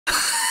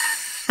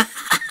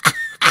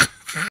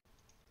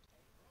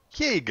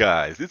Hey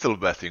guys, it's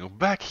Albathing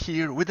back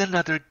here with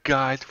another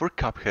guide for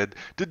Cuphead,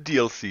 the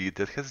DLC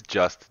that has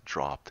just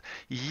dropped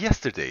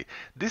yesterday.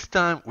 This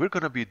time we're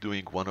gonna be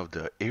doing one of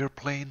the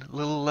airplane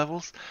little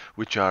levels,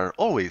 which are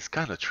always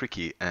kinda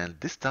tricky, and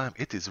this time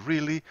it is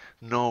really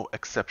no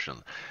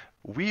exception.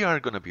 We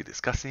are gonna be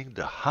discussing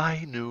the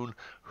high noon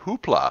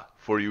hoopla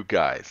for you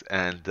guys,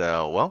 and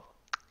well,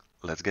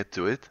 let's get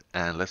to it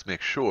and let's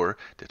make sure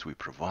that we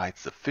provide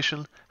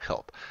sufficient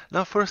help.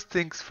 Now, first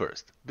things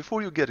first,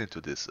 before you get into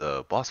this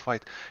boss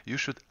fight, you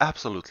should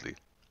absolutely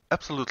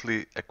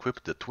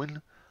equip the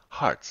twin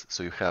hearts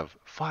so you have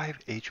 5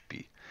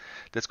 HP.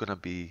 That's going to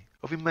be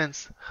of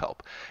immense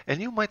help.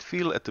 And you might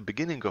feel at the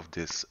beginning of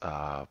this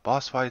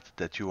boss fight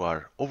that you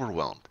are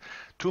overwhelmed.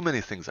 Too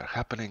many things are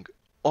happening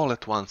all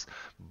at once,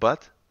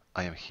 but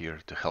I am here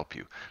to help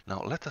you.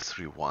 Now, let us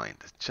rewind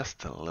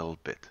just a little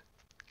bit.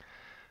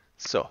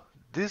 So,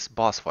 this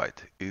boss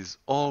fight is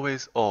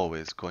always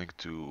going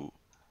to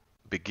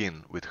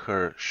begin with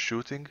her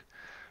shooting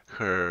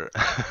her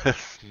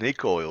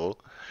snake oil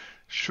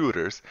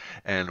shooters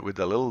and with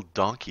a little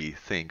donkey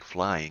thing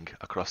flying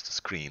across the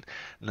screen.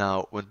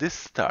 Now, when this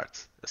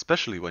starts,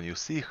 especially when you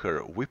see her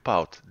whip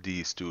out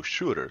these two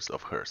shooters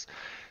of hers,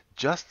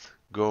 just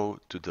go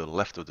to the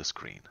left of the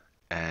screen.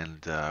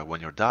 And when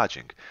you're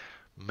dodging,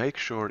 make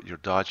sure you're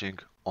dodging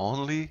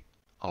only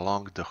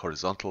along the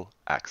horizontal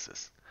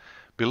axis.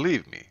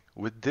 Believe me,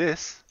 with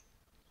this,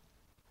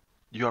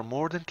 you are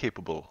more than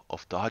capable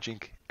of dodging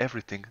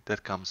everything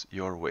that comes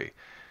your way.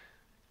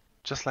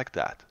 Just like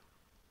that.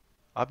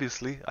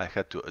 Obviously, I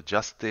had to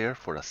adjust there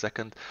for a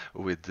second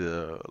with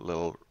the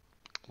little,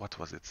 what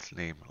was its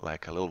name?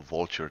 Like a little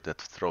vulture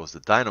that throws the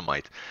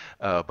dynamite.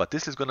 But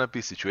this is going to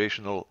be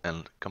situational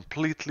and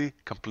completely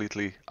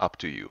up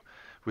to you.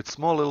 With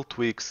small little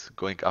tweaks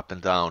going up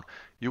and down,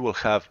 you will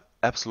have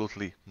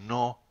absolutely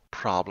no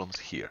problems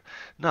here.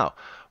 Now,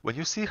 when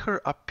you see her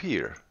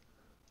appear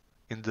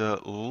in the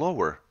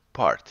lower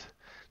part,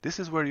 this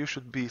is where you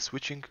should be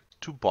switching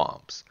to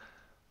bombs.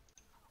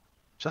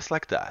 Just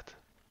like that.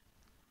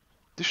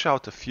 Dish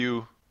out a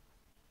few,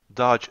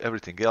 dodge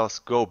everything else,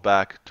 go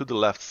back to the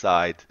left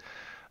side.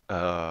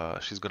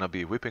 She's gonna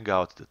be whipping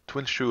out the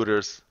twin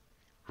shooters,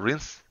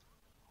 rinse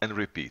and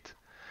repeat.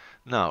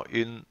 Now,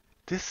 in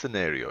this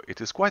scenario, it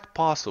is quite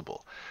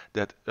possible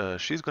that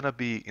she's gonna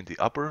be in the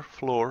upper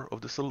floor of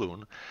the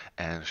saloon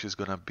and she's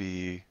gonna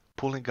be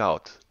pulling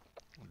out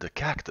the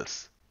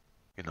cactus,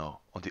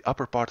 on the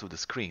upper part of the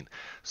screen.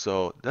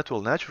 So that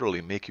will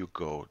naturally make you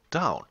go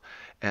down.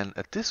 And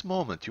at this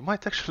moment, you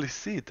might actually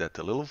see that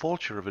the little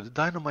vulture with the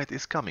dynamite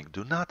is coming.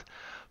 Do not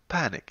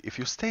panic. If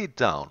you stay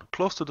down,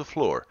 close to the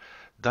floor,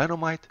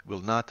 dynamite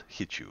will not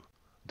hit you.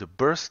 The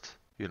burst,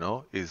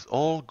 is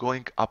all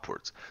going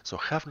upwards. So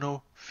have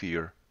no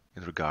fear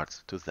in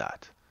regards to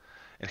that.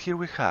 And here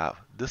we have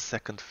the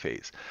second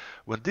phase.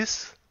 When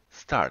this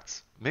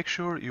starts, make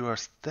sure you are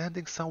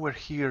standing somewhere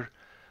here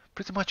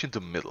pretty much in the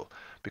middle,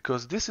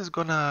 because this is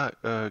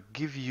gonna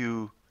give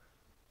you,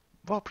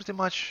 well, pretty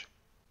much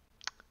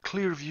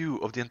clear view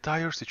of the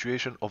entire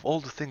situation of all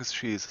the things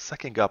she is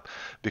sucking up,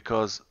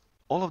 because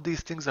all of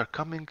these things are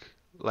coming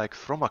like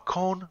from a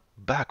cone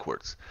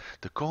backwards.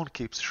 The cone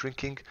keeps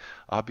shrinking,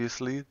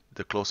 obviously,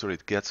 the closer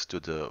it gets to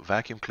the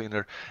vacuum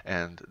cleaner,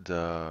 and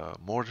the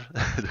more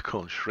the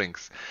cone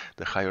shrinks,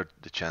 the higher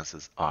the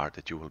chances are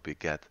that you will be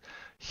get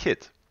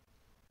hit.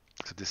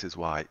 So this is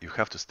why you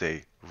have to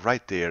stay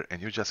right there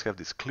and you just have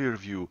this clear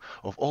view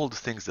of all the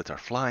things that are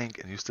flying,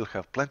 and you still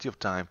have plenty of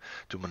time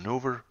to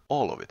maneuver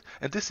all of it.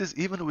 And this is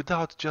even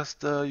without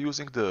just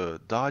using the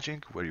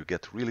dodging, where you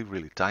get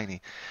really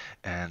tiny.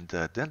 And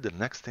then the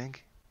next thing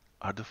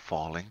are the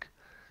falling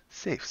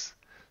safes.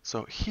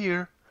 So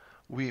here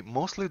we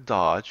mostly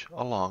dodge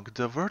along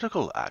the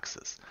vertical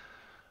axis.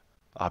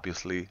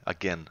 Obviously,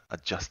 again,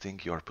 adjusting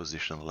your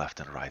position left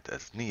and right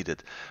as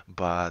needed,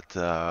 but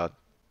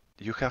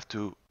you have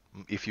to,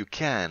 if you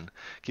can,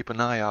 keep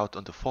an eye out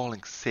on the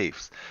falling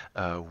safes.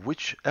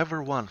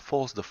 Whichever one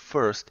falls the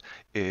first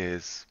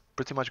is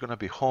pretty much going to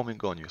be homing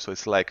on you. So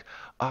it's like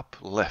up,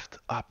 left,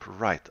 up,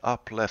 right,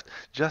 up, left.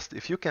 Just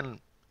if you can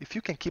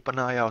keep an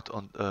eye out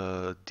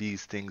on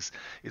these things,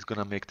 it's going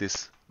to make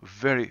this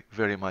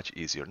very much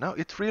easier. Now,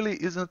 it really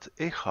isn't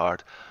a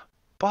hard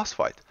boss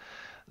fight.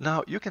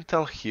 Now, you can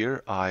tell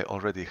here I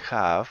already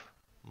have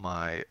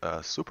my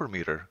super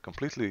meter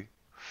completely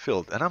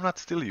filled, and I'm not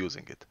still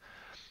using it.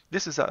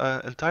 This is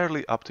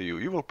entirely up to you.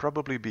 You will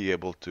probably be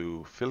able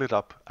to fill it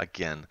up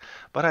again,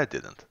 but I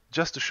didn't.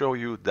 Just to show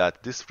you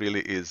that this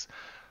really is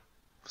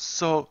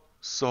so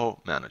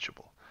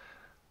manageable.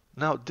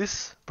 Now,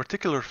 this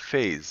particular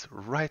phase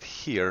right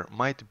here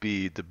might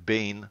be the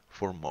bane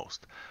for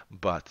most,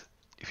 but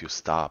if you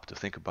stop to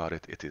think about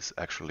it, it is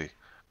actually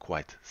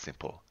quite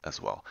simple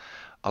as well.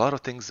 A lot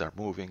of things are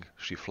moving,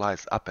 she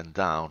flies up and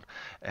down,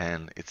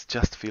 and it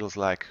just feels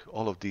like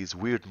all of these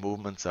weird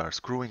movements are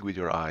screwing with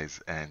your eyes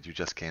and you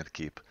just can't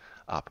keep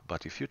up.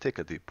 But if you take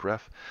a deep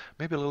breath,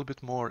 maybe a little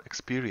bit more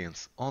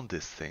experience on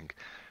this thing,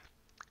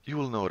 you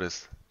will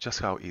notice just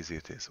how easy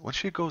it is. When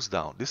she goes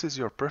down, this is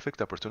your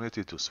perfect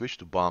opportunity to switch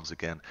to bombs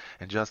again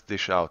and just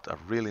dish out a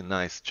really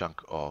nice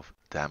chunk of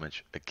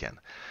damage again.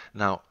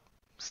 Now,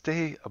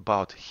 stay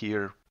about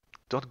here.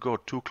 Don't go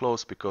too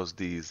close because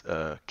these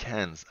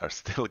cans are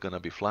still gonna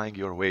be flying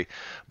your way,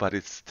 but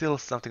it's still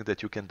something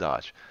that you can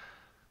dodge.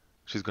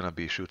 She's gonna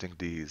be shooting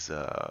these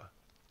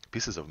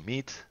pieces of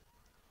meat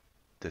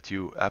that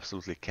you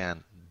absolutely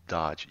can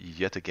dodge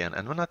yet again.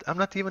 And I'm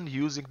not even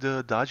using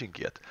the dodging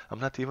yet. I'm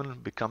not even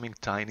becoming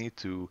tiny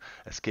to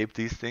escape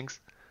these things.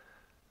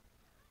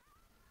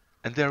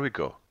 And there we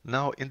go.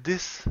 Now in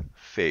this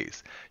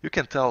phase, you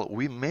can tell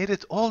we made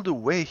it all the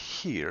way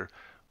here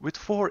with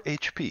 4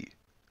 HP.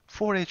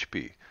 4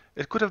 HP.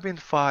 It could have been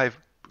 5.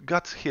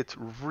 Got hit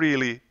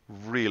really,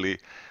 really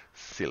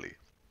silly.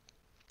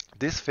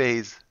 This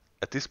phase,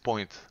 at this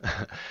point,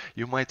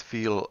 you might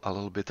feel a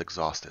little bit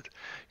exhausted.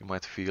 You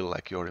might feel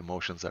like your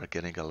emotions are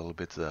getting a little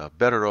bit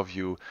better of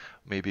you.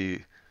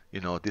 Maybe,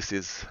 this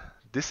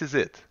is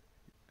it.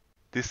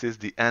 This is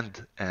the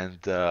end, and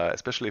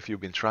especially if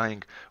you've been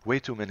trying way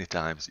too many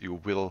times, you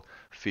will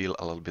feel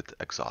a little bit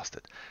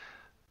exhausted.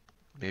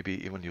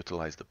 Maybe even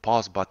utilize the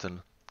pause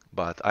button,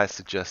 but I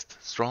suggest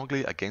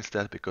strongly against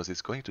that because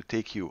it's going to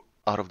take you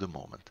out of the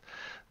moment.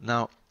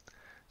 Now,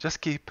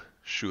 just keep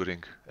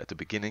shooting at the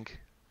beginning,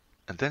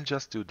 and then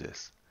just do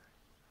this.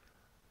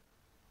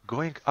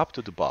 Going up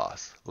to the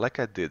boss, like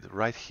I did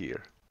right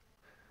here,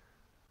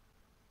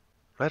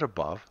 right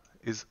above,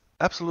 is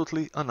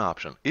absolutely an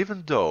option,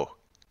 even though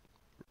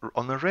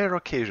on a rare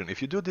occasion,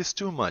 if you do this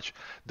too much,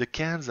 the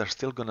cans are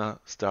still gonna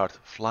start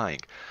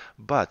flying.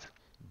 But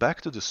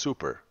back to the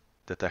super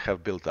that I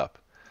have built up.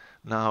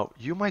 Now,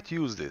 you might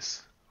use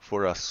this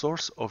for a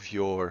source of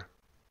your,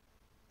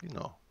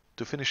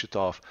 to finish it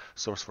off,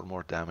 source for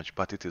more damage,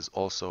 but it is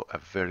also a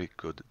very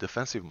good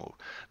defensive move.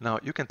 Now,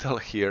 you can tell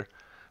here,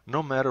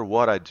 no matter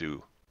what I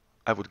do,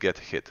 I would get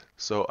hit.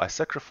 So I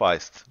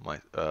sacrificed my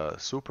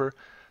super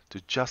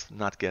to just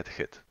not get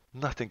hit.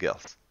 Nothing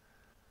else.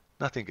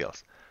 Nothing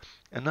else.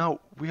 And now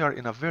we are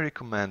in a very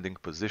commanding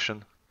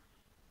position.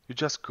 You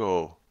just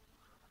go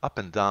up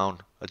and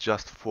down,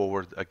 adjust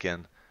forward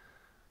again,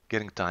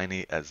 getting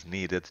tiny as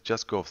needed.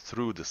 Just go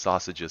through the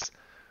sausages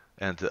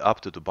and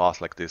up to the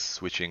boss like this,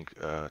 switching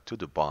to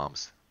the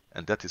bombs.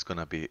 And that is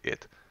gonna be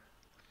it.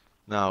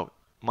 Now,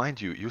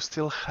 mind you, you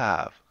still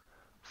have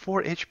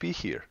 4 HP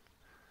here.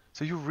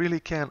 So you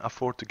really can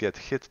afford to get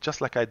hit just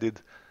like I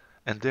did.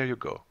 And there you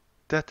go.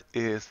 That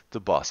is the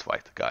boss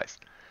fight, guys.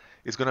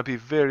 It's gonna be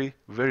very,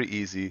 very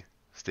easy.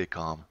 Stay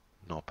calm,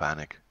 no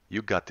panic.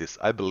 You got this.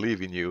 I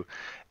believe in you.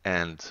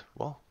 And,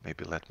 well,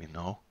 maybe let me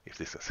know if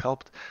this has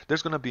helped.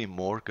 There's going to be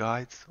more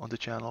guides on the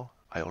channel.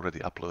 I already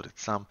uploaded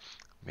some.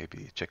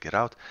 Maybe check it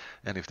out.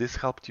 And if this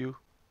helped you,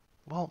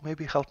 well,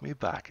 maybe help me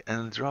back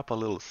and drop a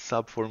little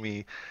sub for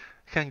me.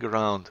 Hang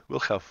around.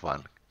 We'll have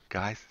fun.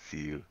 Guys,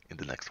 see you in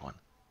the next one.